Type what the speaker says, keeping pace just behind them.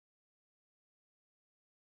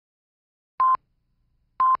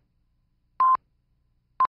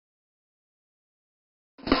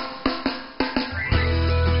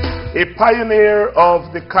a pioneer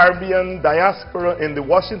of the Caribbean diaspora in the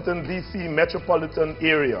Washington, D.C. metropolitan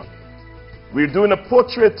area. We're doing a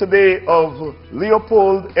portrait today of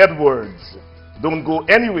Leopold Edwards. Don't go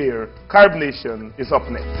anywhere. Carib Nation is up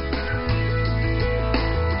next.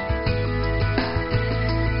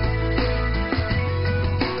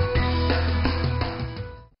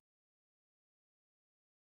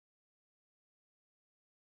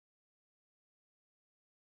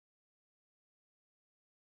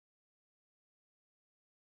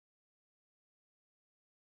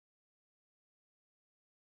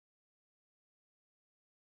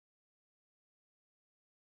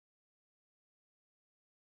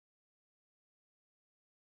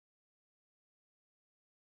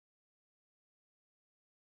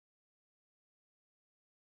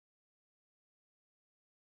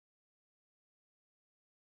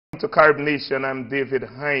 To Carib Nation, I'm David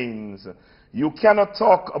Hines. You cannot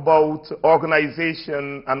talk about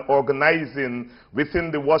organization and organizing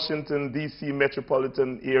within the Washington, D.C.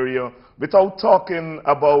 metropolitan area without talking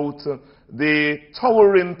about the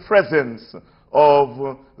towering presence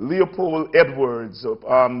of Leopold Edwards,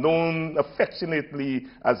 known affectionately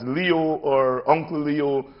as Leo or Uncle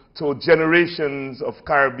Leo to generations of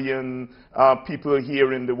Caribbean people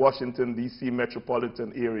here in the Washington, D.C.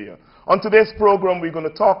 metropolitan area. On today's program, we're going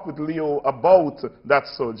to talk with Leo about that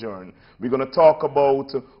sojourn. We're going to talk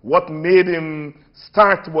about what made him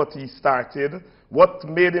start what he started, what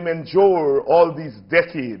made him endure all these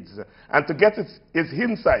decades, and to get his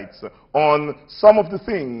insights on some of the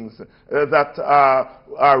things that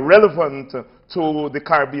are relevant to the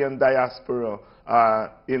Caribbean diaspora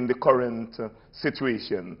in the current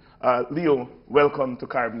situation. Leo, welcome to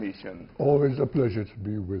Carib Nation. Always a pleasure to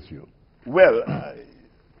be with you. Well,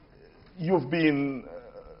 you've been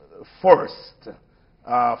first,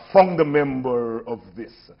 founder member of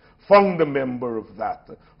this, founder member of that,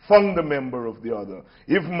 founder member of the other.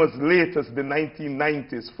 Even as late as the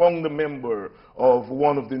 1990s, founder member of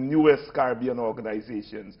one of the newest Caribbean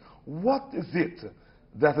organizations. What is it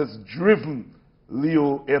that has driven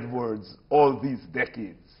Leo Edwards all these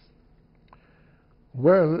decades?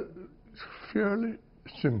 Well, it's fairly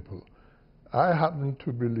simple. I happen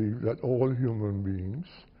to believe that all human beings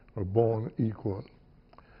are born equal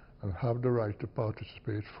and have the right to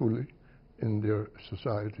participate fully in their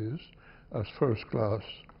societies as first-class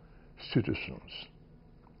citizens.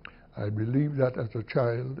 I believe that as a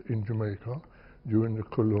child in Jamaica during the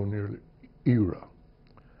colonial era.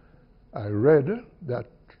 I read that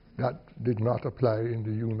that did not apply in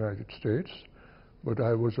the United States, but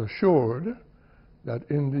I was assured that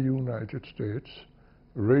in the United States,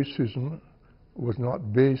 racism was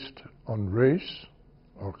not based on race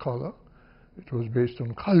or color, it was based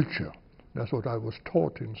on culture. That's what I was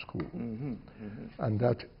taught in school. And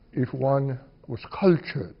that if one was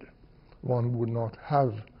cultured, one would not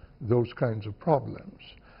have those kinds of problems.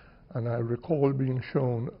 And I recall being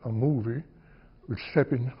shown a movie with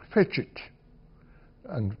Stephen Fetchit,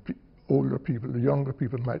 and older people, the younger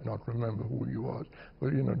people might not remember who he was, but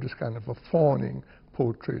you know, this kind of a fawning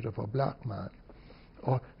portrait of a black man.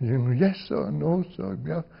 Or, you know, yes sir, no sir,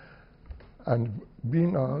 yeah. And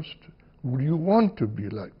being asked, would you want to be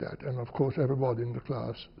like that? And of course everybody in the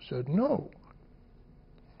class said no.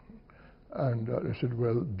 And I said,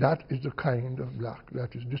 well, that is the kind of black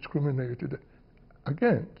that is discriminated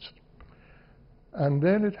against. And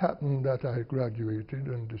then it happened that I graduated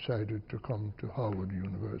and decided to come to Howard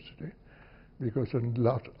University because a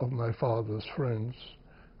lot of my father's friends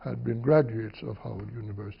had been graduates of Howard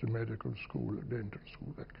University, medical school, dental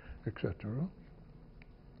school, etc.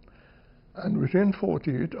 And within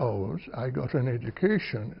 48 hours, I got an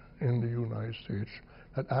education in the United States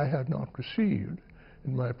that I had not received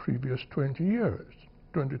in my previous 22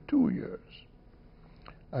 years.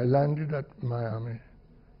 I landed at Miami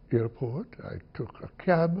Airport. I took a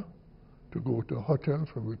cab to go to a hotel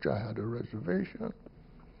for which I had a reservation.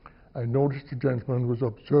 I noticed the gentleman was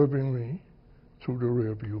observing me through the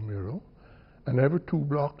rearview mirror, and every 2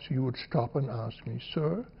 blocks he would stop and ask me,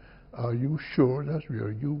 sir, are you sure that's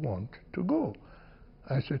where you want to go?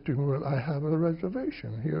 I said to him, well, I have a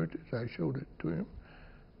reservation. Here it is. I showed it to him.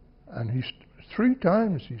 And 3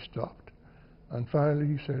 times he stopped. And finally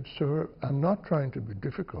he said, sir, I'm not trying to be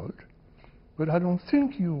difficult, but I don't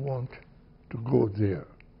think you want to go there.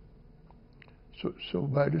 So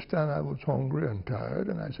by this time I was hungry and tired,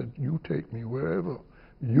 and I said, you take me wherever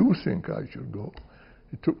you think I should go.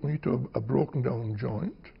 He took me to a broken down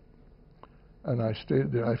joint, and I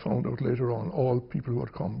stayed there. I found out later on all people who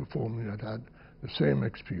had come before me had had the same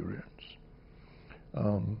experience.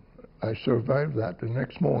 I survived that. The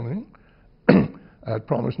next morning, I had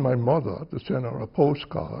promised my mother to send her a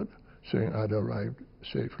postcard saying I'd arrived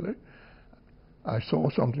safely. I saw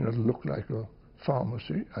something that looked like a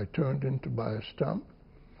pharmacy. I turned in to buy a stamp,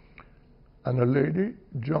 and a lady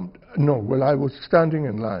jumped. No, well, I was standing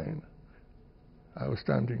in line.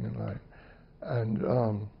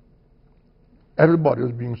 And everybody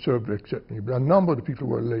was being served except me, but a number of the people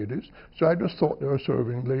were ladies, so I just thought they were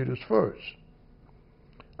serving ladies first.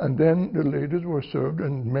 And then the ladies were served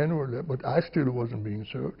and men were left, but I still wasn't being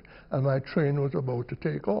served, and my train was about to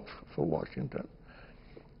take off for Washington.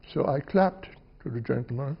 So I clapped to the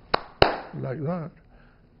gentleman like that,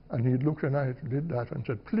 and he looked and I did that and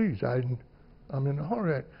said, please, I'm in a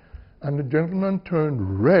hurry. And the gentleman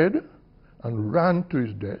turned red and ran to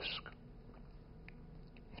his desk,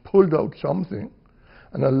 pulled out something,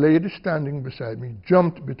 and a lady standing beside me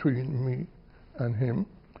jumped between me and him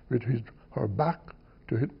with her back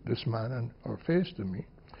to hit this man and her face to me,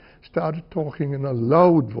 started talking in a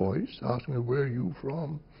loud voice, asking me, where are you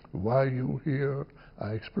from? Why are you here?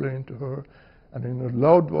 I explained to her, and in a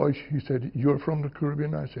loud voice he said, you're from the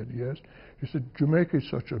Caribbean? I said, yes. He said, Jamaica is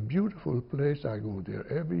such a beautiful place. I go there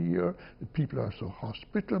every year. The people are so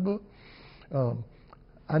hospitable.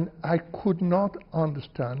 And I could not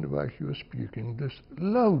understand why she was speaking this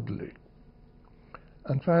loudly.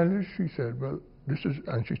 And finally she said, well,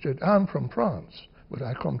 and she said, I'm from France, but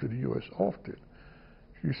I come to the US often.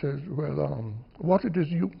 She says, well, what it is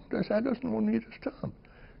you want? I said, I just don't need a stamp.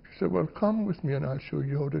 She said, well, come with me and I'll show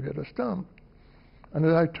you how to get a stamp. And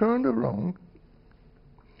as I turned around,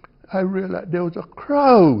 I realized there was a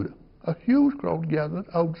crowd, a huge crowd gathered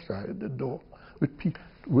outside the door with people,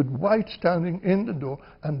 with whites standing in the door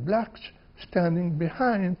and blacks standing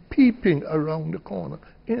behind, peeping around the corner.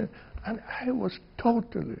 And I was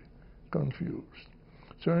totally confused.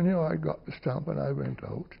 So anyhow, I got the stamp and I went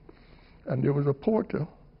out, and there was a porter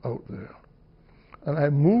out there. And I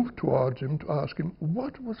moved towards him to ask him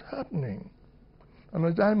what was happening. And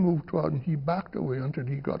as I moved toward him, he backed away until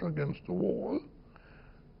he got against the wall.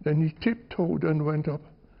 Then he tiptoed and went up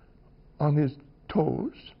on his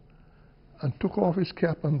toes and took off his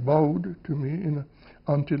cap and bowed to me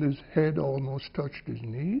until his head almost touched his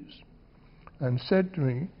knees, and said to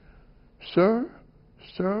me, sir,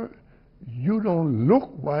 you don't look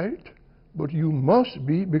white, but you must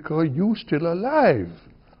be because you're still alive.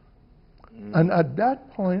 And at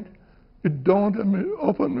that point, it dawned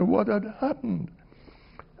upon me what had happened.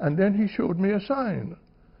 And then he showed me a sign,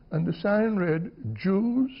 and the sign read,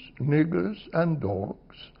 Jews, niggers, and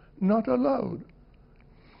dogs, not allowed.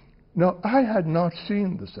 Now, I had not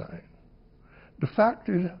seen the sign. The fact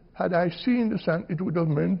is, had I seen the sign, it would have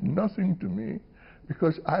meant nothing to me,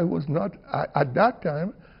 because I was not, at that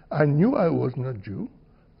time, I knew I wasn't a Jew.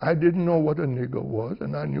 I didn't know what a nigger was,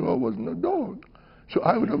 and I knew I wasn't a dog. So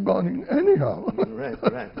I would have gone in anyhow. Right.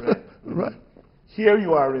 Right. Here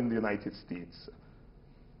you are in the United States.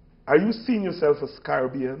 Are you seeing yourself as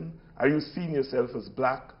Caribbean? Are you seeing yourself as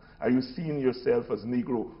black? Are you seeing yourself as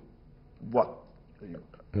Negro? What are you?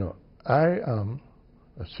 No, I am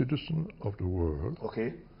a citizen of the world,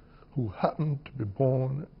 okay, who happened to be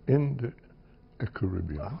born in the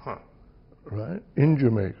Caribbean, right? In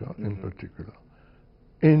Jamaica in particular,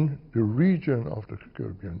 in the region of the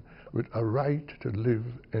Caribbean, with a right to live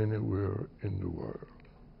anywhere in the world.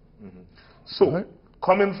 So, right?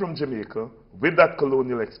 Coming from Jamaica, with that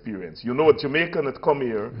colonial experience, you know, a Jamaican had come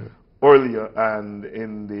here earlier, and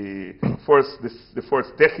in the first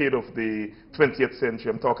decade of the 20th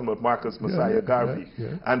century, I'm talking about Marcus Messiah Garvey,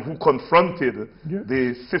 and who confronted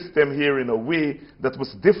the system here in a way that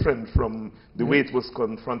was different from the way it was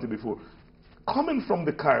confronted before. Coming from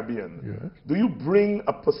the Caribbean, do you bring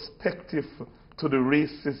a perspective to the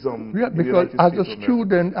racism? Yeah, because as a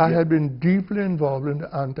student, I had been deeply involved in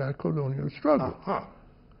the anti-colonial struggle.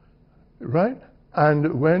 Right?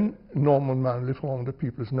 And when Norman Manley formed the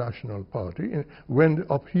People's National Party, when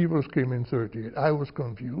the upheavals came in 1938, I was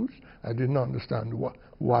confused. I didn't understand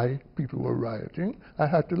why people were rioting. I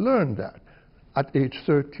had to learn that at age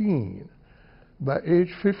 13. By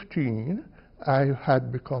age 15, I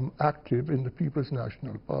had become active in the People's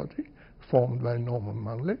National Party, formed by Norman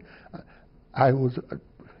Manley. I was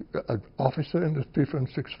an officer in the Fifth and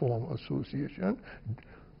Sixth Form Association,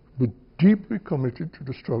 but deeply committed to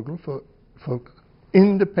the struggle for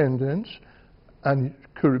independence and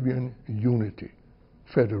Caribbean unity,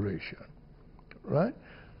 federation, right?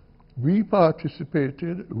 We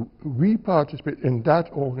participated in that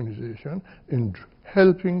organization in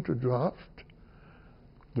helping to draft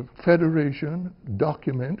the Federation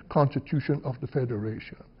document, Constitution of the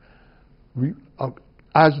Federation. We,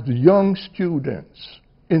 as the young students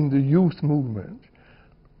in the youth movement,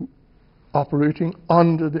 operating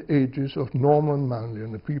under the aegis of Norman Manley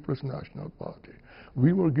and the People's National Party.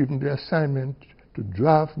 We were given the assignment to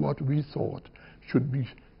draft what we thought should be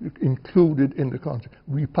included in the Constitution.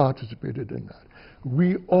 We participated in that.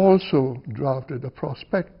 We also drafted a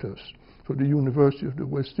prospectus for the University of the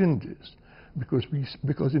West Indies,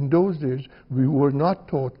 because in those days we were not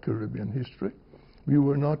taught Caribbean history, we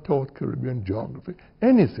were not taught Caribbean geography,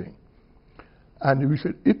 anything. And we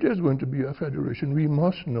said, if there's going to be a federation, we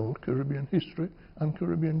must know Caribbean history and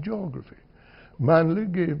Caribbean geography. Manley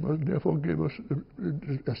therefore gave us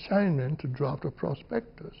the assignment to draft a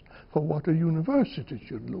prospectus for what a university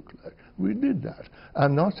should look like. We did that.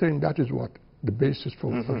 I'm not saying that is what the basis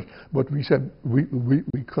for us, but we said we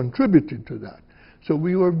contributed to that. So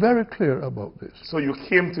we were very clear about this. So you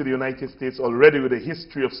came to the United States already with a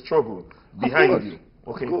history of struggle behind you.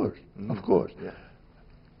 Okay. Of course, of course. Yeah.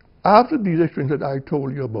 After these experiences that I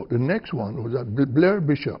told you about, the next one was that Blair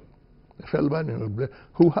Bishop, a fellow by the name of Blair,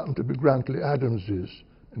 who happened to be Grantley Adams's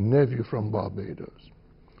nephew from Barbados.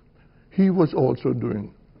 He was also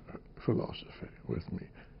doing philosophy with me.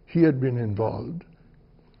 He had been involved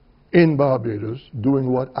in Barbados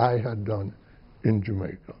doing what I had done in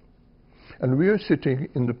Jamaica. And we were sitting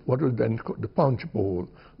in what was then called the Punch Bowl,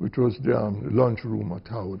 which was the lunchroom at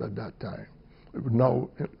Howard at that time. It was now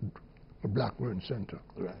a Blackburn Center.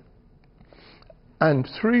 Right. And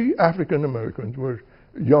 3 African Americans were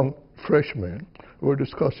young freshmen who were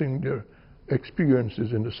discussing their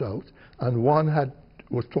experiences in the South, and one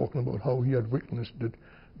was talking about how he had witnessed the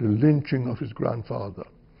lynching of his grandfather.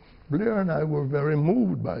 Blair and I were very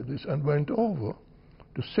moved by this and went over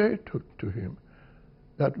to say to him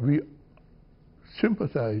that we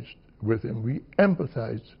sympathized with him, we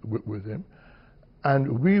empathized with him,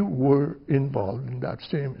 and we were involved in that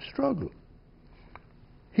same struggle.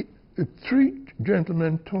 3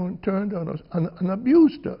 gentlemen turned on us and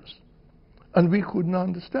abused us, and we couldn't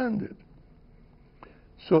understand it.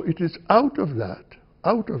 So it is out of that,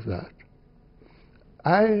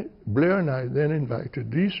 Blair and I then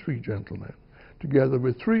invited these 3 gentlemen, together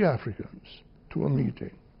with 3 Africans, to a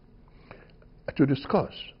meeting to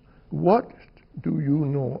discuss what do you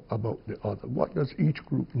know about the other? What does each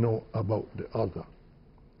group know about the other?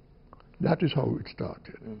 That is how it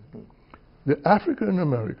started. The African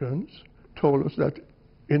Americans told us that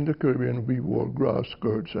in the Caribbean we wore grass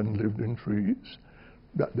skirts and lived in trees,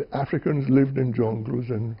 that the Africans lived in jungles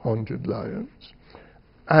and hunted lions,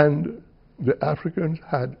 and the Africans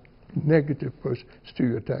had negative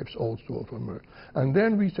stereotypes also of America. And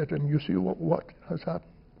then we said to them, you see what has happened?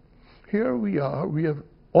 Here we are, we have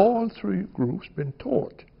all 3 groups been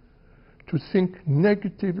taught to think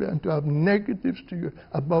negatively and to have negative stereotypes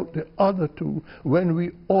about the other 2 when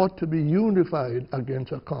we ought to be unified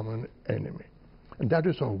against a common enemy. And that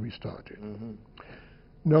is how we started.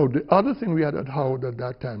 Now, the other thing we had at Howard at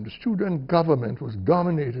that time, the student government was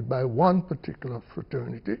dominated by one particular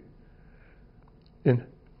fraternity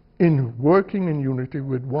in working in unity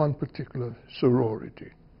with one particular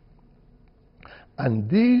sorority. And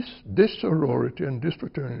this sorority and this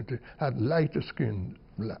fraternity had lighter skinned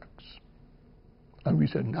blacks. And we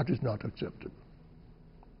said, that is not acceptable.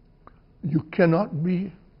 You cannot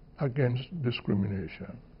be against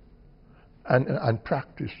discrimination and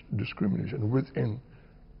practice discrimination within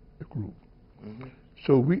the group.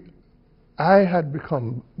 So I had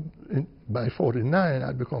become, by 49,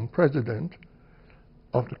 I'd become president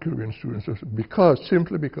of the Caribbean Students Association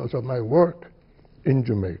simply because of my work in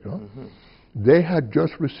Jamaica. They had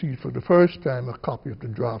just received for the first time a copy of the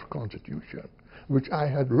draft constitution, which I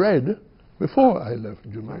had read before I left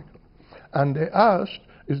Jamaica. And they asked,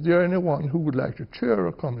 is there anyone who would like to chair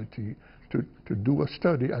a committee to do a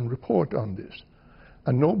study and report on this?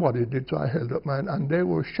 And nobody did, so I held up mine, and they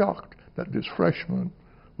were shocked that this freshman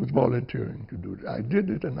was volunteering to do it. I did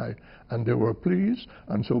it, and they were pleased,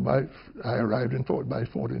 and so I arrived in by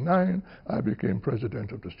 49, I became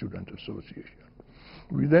president of the Student Association.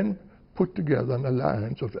 We then put together an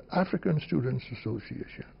alliance of the African Students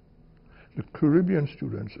Association, the Caribbean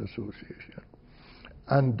Students Association,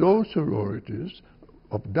 and those sororities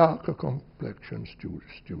of darker complexion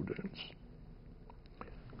students,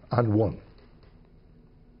 and won.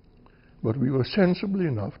 But we were sensible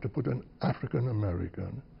enough to put an African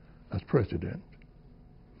American as president,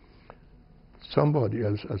 somebody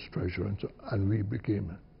else as treasurer, and we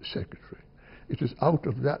became secretary. It is out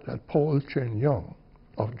of that that Paul Chen Young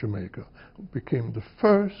of Jamaica became the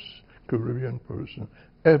first Caribbean person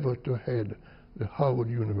ever to head the Howard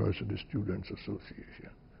University Students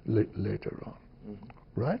Association later on,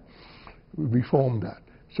 right? We formed that.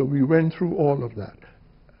 So we went through all of that.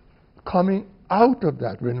 Coming out of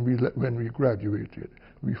that, when we graduated,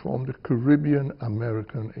 we formed the Caribbean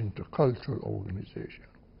American Intercultural Organization,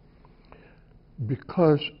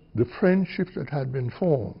 because the friendships that had been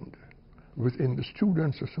formed within the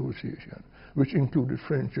Students' Association, which included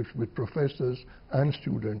friendships with professors and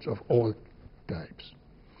students of all types,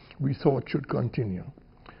 we thought should continue,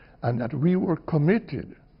 and that we were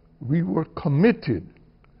committed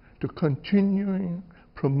to continuing,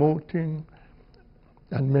 promoting,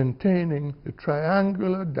 and maintaining the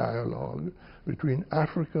triangular dialogue between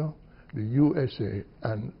Africa, the USA,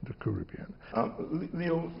 and the Caribbean.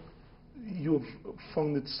 Leo, you've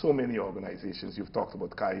founded so many organizations. You've talked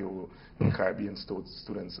about CAIO, the Caribbean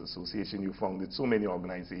Students Association. You founded so many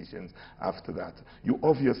organizations after that. You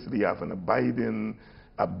obviously have an abiding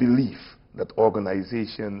belief that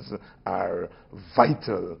organizations are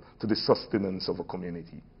vital to the sustenance of a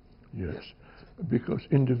community. Yes, because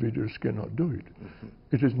individuals cannot do it.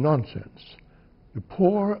 It is nonsense. The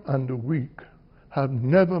poor and the weak have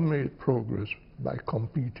never made progress by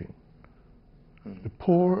competing. The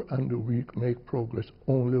poor and the weak make progress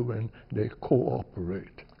only when they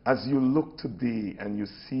cooperate. As you look today and you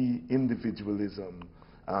see individualism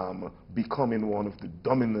becoming one of the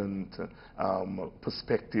dominant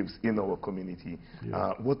perspectives in our community,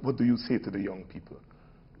 what do you say to the young people?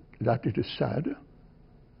 That it is sad,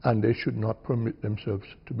 and they should not permit themselves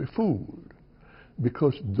to be fooled,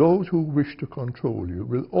 because those who wish to control you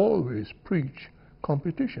will always preach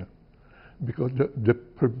competition, because the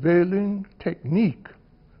prevailing technique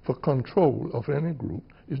for control of any group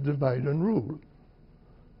is divide and rule,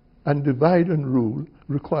 and divide and rule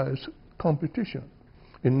requires competition.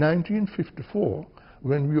 In 1954,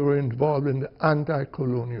 when we were involved in the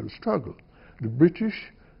anti-colonial struggle, the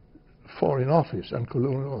British Foreign Office and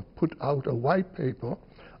Colonial put out a white paper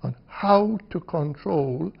on how to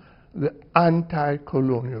control the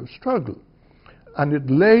anti-colonial struggle. And it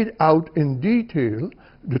laid out in detail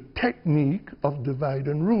the technique of divide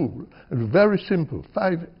and rule. It's very simple,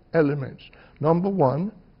 5 elements. Number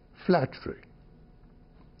 1, flattery.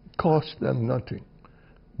 Cost them nothing.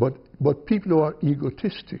 But people who are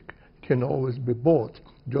egotistic can always be bought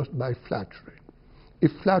just by flattery.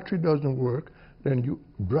 If flattery doesn't work, then you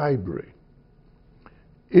bribery.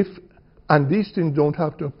 And these things don't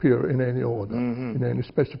have to appear in any order, in any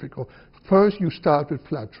specific order. First you start with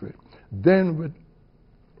flattery, then with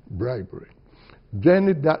bribery. Then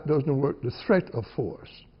if that doesn't work, the threat of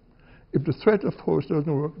force. If the threat of force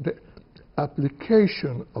doesn't work, the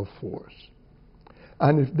application of force.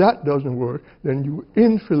 And if that doesn't work, then you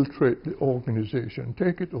infiltrate the organization,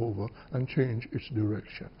 take it over, and change its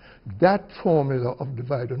direction. That formula of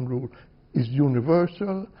divide and rule is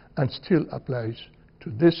universal and still applies to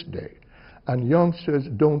this day. And youngsters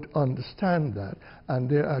don't understand that, and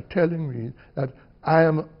they are telling me that I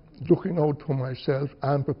am looking out for myself.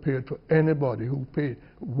 I'm prepared for anybody who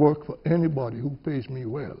work for anybody who pays me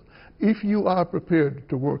well. If you are prepared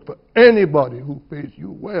to work for anybody who pays you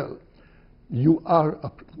well, you are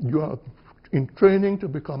in training to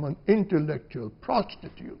become an intellectual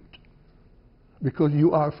prostitute, because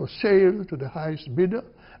you are for sale to the highest bidder,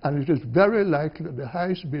 and it is very likely that the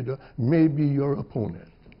highest bidder may be your opponent.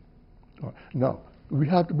 Now, we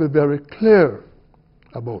have to be very clear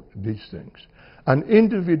about these things, and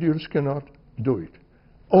individuals cannot do it.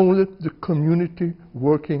 Only the community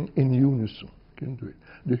working in unison can do it.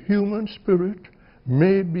 The human spirit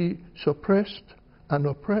may be suppressed and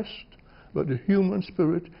oppressed, but the human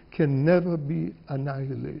spirit can never be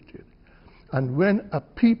annihilated. And when a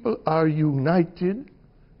people are united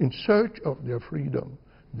in search of their freedom,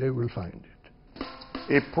 they will find it.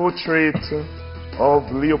 A portrait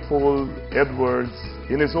of Leopold Edwards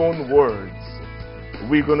in his own words.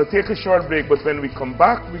 We're going to take a short break, but when we come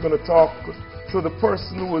back, we're going to talk to the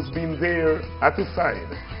person who has been there at his side,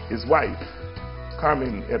 his wife,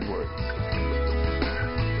 Carmen Edwards.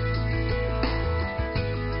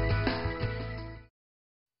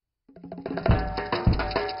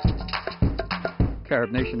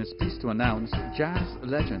 Carib Nation is pleased to announce jazz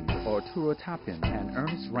legend Arturo Tapin and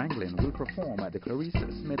Ernest Ranglin will perform at the Clarice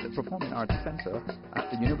Smith Performing Arts Center at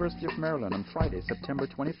the University of Maryland on Friday, September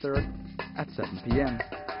 23rd at 7 p.m.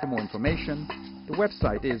 For more information, the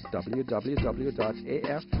website is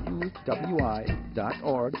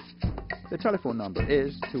www.afuwi.org. The telephone number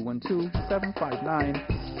is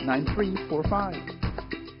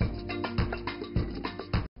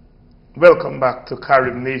 212-759-9345. Welcome back to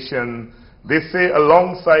Carib Nation. They say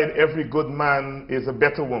alongside every good man is a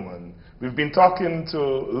better woman. We've been talking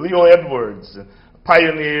to Leo Edwards,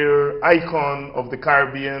 pioneer, icon of the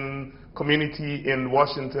Caribbean community in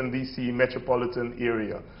Washington, D.C. metropolitan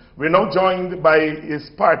area. We're now joined by his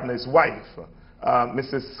partner, his wife,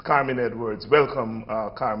 Mrs. Carmen Edwards. Welcome,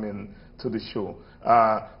 Carmen, to the show.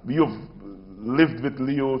 You've lived with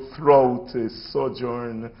Leo throughout his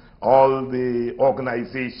sojourn, all the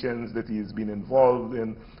organizations that he's been involved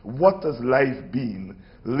in. What has life been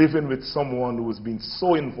living with someone who has been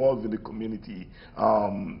so involved in the community?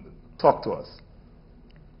 Talk to us.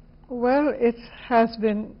 Well, it has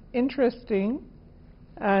been interesting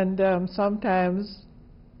and sometimes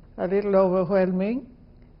a little overwhelming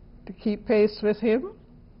to keep pace with him,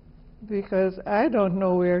 because I don't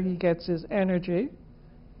know where he gets his energy,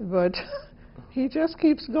 but he just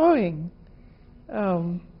keeps going.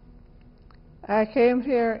 I came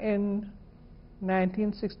here in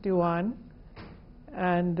 1961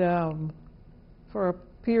 and for a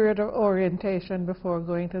period of orientation before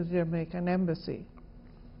going to the Jamaican Embassy.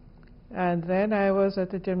 And then I was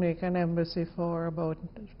at the Jamaican Embassy for about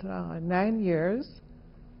 9 years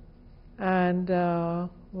and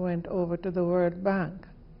went over to the World Bank.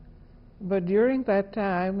 But during that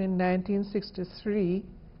time, in 1963,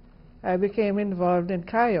 I became involved in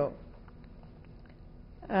CAIO.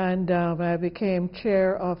 And I became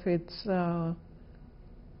chair of its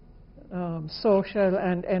social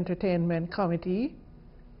and entertainment committee.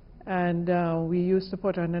 And we used to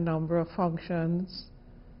put on a number of functions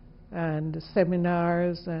and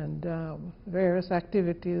seminars and various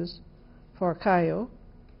activities for CAIO.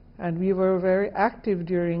 And we were very active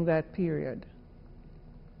during that period.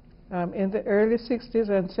 In the early 60s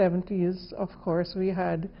and 70s, of course, we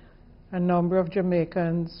had a number of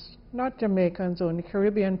Jamaicans, not Jamaicans only,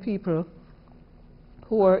 Caribbean people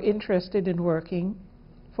who were interested in working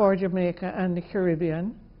for Jamaica and the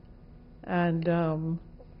Caribbean. And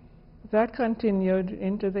that continued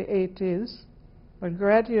into the 80s. But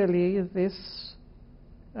gradually, this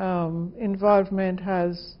involvement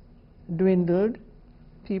has dwindled.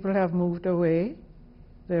 People have moved away.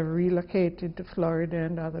 They've relocated to Florida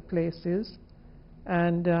and other places.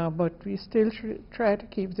 And, but we still try to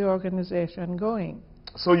keep the organization going.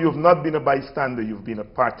 So you've not been a bystander, you've been a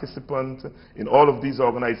participant in all of these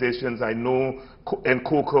organizations. I know in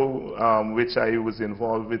COCO, which I was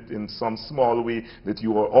involved with in some small way, that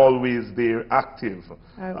you were always there active.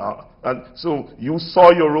 And so you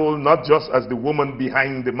saw your role not just as the woman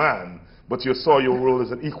behind the man, but you saw your role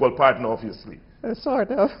as an equal partner, obviously. Sort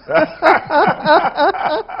of.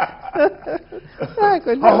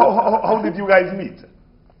 How did you guys meet?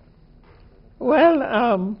 Well,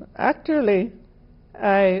 actually,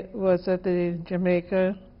 I was at the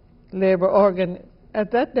Jamaica Labor at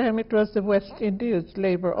that time it was the West Indies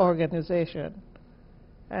Labor Organization.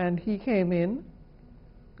 And he came in,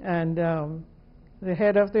 and the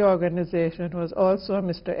head of the organization was also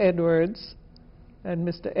Mr. Edwards. And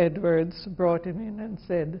Mr. Edwards brought him in and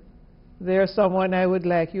said, "There's someone I would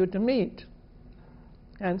like you to meet."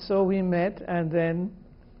 And so we met, and then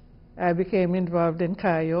I became involved in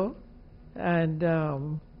CAIO. And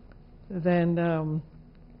then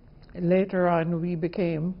later on we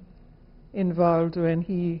became involved when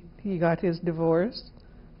he got his divorce,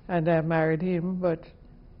 and I married him. But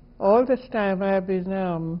all this time I've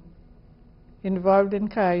been involved in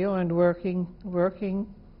CAIO and working,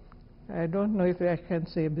 I don't know if I can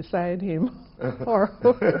say beside him, or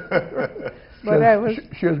but I was...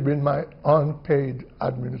 She has been my unpaid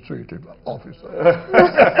administrative officer.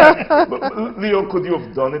 Leo, could you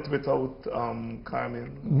have done it without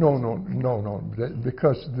Carmen? No.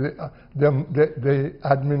 Because the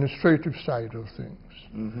administrative side of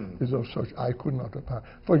things is of such I could not have.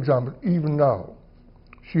 For example, even now,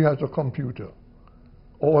 she has a computer.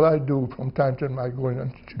 All I do from time to time, I go in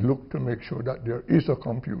and look to make sure that there is a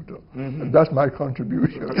computer. And that's my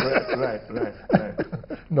contribution. Right.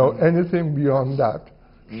 No, anything beyond that,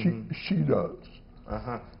 she does.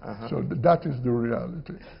 So that is the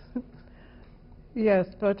reality. Yes,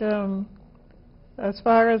 but as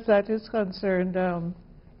far as that is concerned,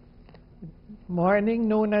 morning,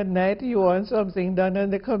 noon, and night, you want something done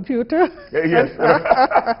on the computer? Yes.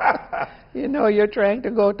 You know, you're trying to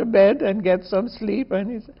go to bed and get some sleep, and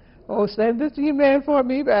you say, "Oh, send this email for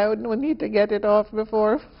me, but I would need to get it off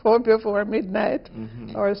before midnight,"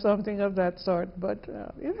 or something of that sort. But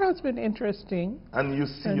it has been interesting. And you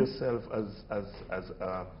see yourself as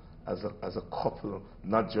a couple,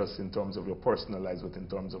 not just in terms of your personal lives, but in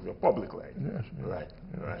terms of your public life. Yes. Right.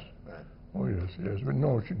 Oh yes. But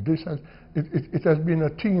no, it has been a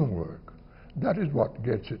teamwork. That is what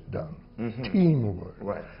gets it done. Teamwork.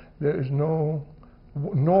 Right. There is no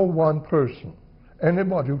one person.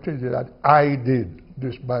 Anybody who tells you that I did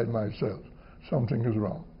this by myself, something is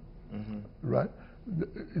wrong. Right?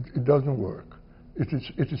 It doesn't work. It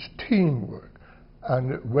is teamwork.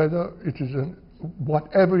 And whether it is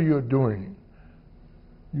whatever you're doing,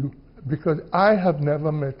 Because I have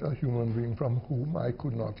never met a human being from whom I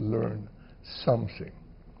could not learn something.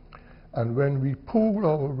 And when we pool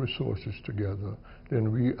our resources together,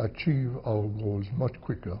 then we achieve our goals much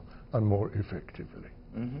quicker and more effectively.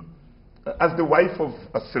 Mm-hmm. As the wife of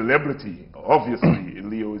a celebrity, obviously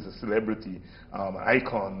Leo is a celebrity,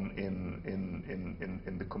 icon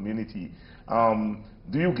in the community.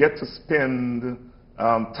 Do you get to spend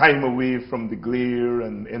time away from the glare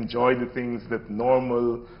and enjoy the things that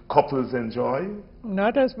normal couples enjoy?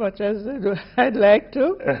 Not as much as I'd like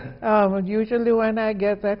to. Usually when I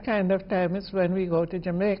get that kind of time is when we go to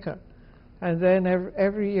Jamaica. And then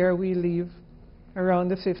every year we leave around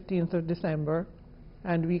the 15th of December,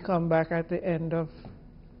 and we come back at the end of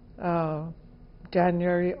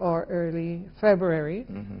January or early February.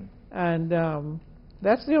 Mm-hmm. And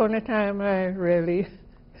that's the only time I really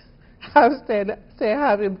have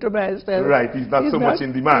him to myself. Right, he's not so much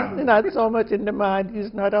in demand. He's not so much in demand.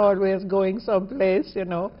 He's not always going someplace, you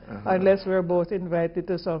know, unless we're both invited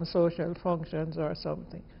to some social functions or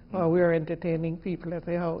something, or we're entertaining people at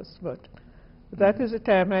the house. But that is the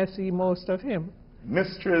time I see most of him.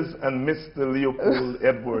 Mistress and Mr. Leopold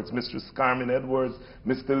Edwards, Mistress Carmen Edwards,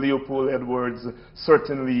 Mr. Leopold Edwards,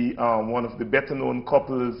 certainly one of the better known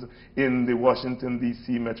couples in the Washington,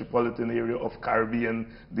 D.C. metropolitan area of Caribbean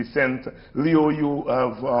descent. Leo, you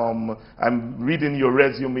have, I'm reading your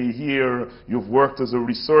resume here, you've worked as a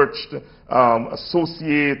research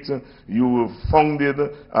associate, you have founded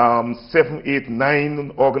 7, 8,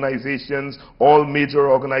 9 organizations, all major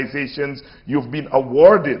organizations. You've been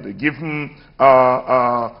awarded, given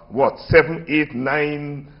 7, 8,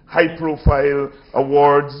 9 high-profile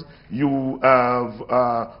awards. You have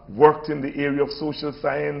worked in the area of social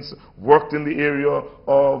science, worked in the area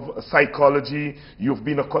of psychology. You've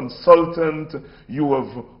been a consultant. You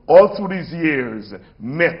have, all through these years,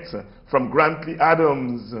 met from Grantley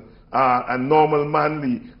Adams and Normal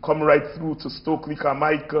Manley, come right through to Stokely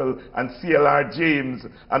Carmichael and CLR James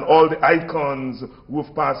and all the icons who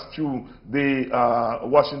have passed through the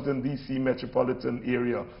Washington, D.C. metropolitan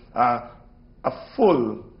area. A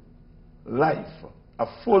full life, a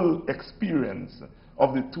full experience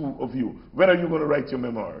of the two of you. When are you going to write your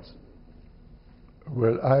memoirs?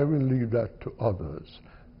 Well, I will leave that to others.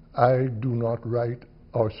 I do not write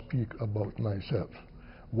or speak about myself.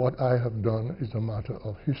 What I have done is a matter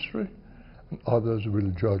of history, and others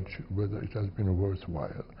will judge whether it has been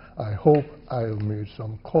worthwhile. I hope I have made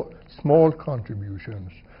some small contributions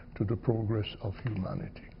to the progress of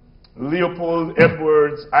humanity. Leopold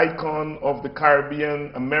Edwards, icon of the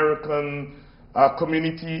Caribbean American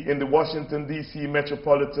community in the Washington, D.C.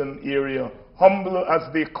 metropolitan area. Humble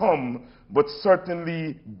as they come, but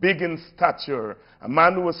certainly big in stature. A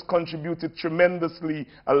man who has contributed tremendously,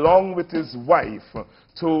 along with his wife,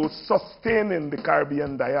 to sustaining the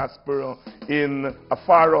Caribbean diaspora in a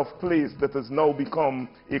far-off place that has now become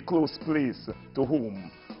a close place to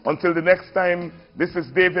home. Until the next time, this is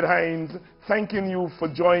David Hines, thanking you for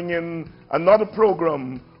joining another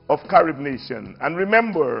program of Carib Nation. And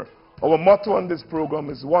remember, our motto on this program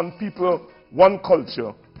is one people, one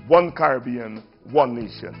culture, one Caribbean, one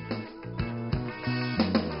nation.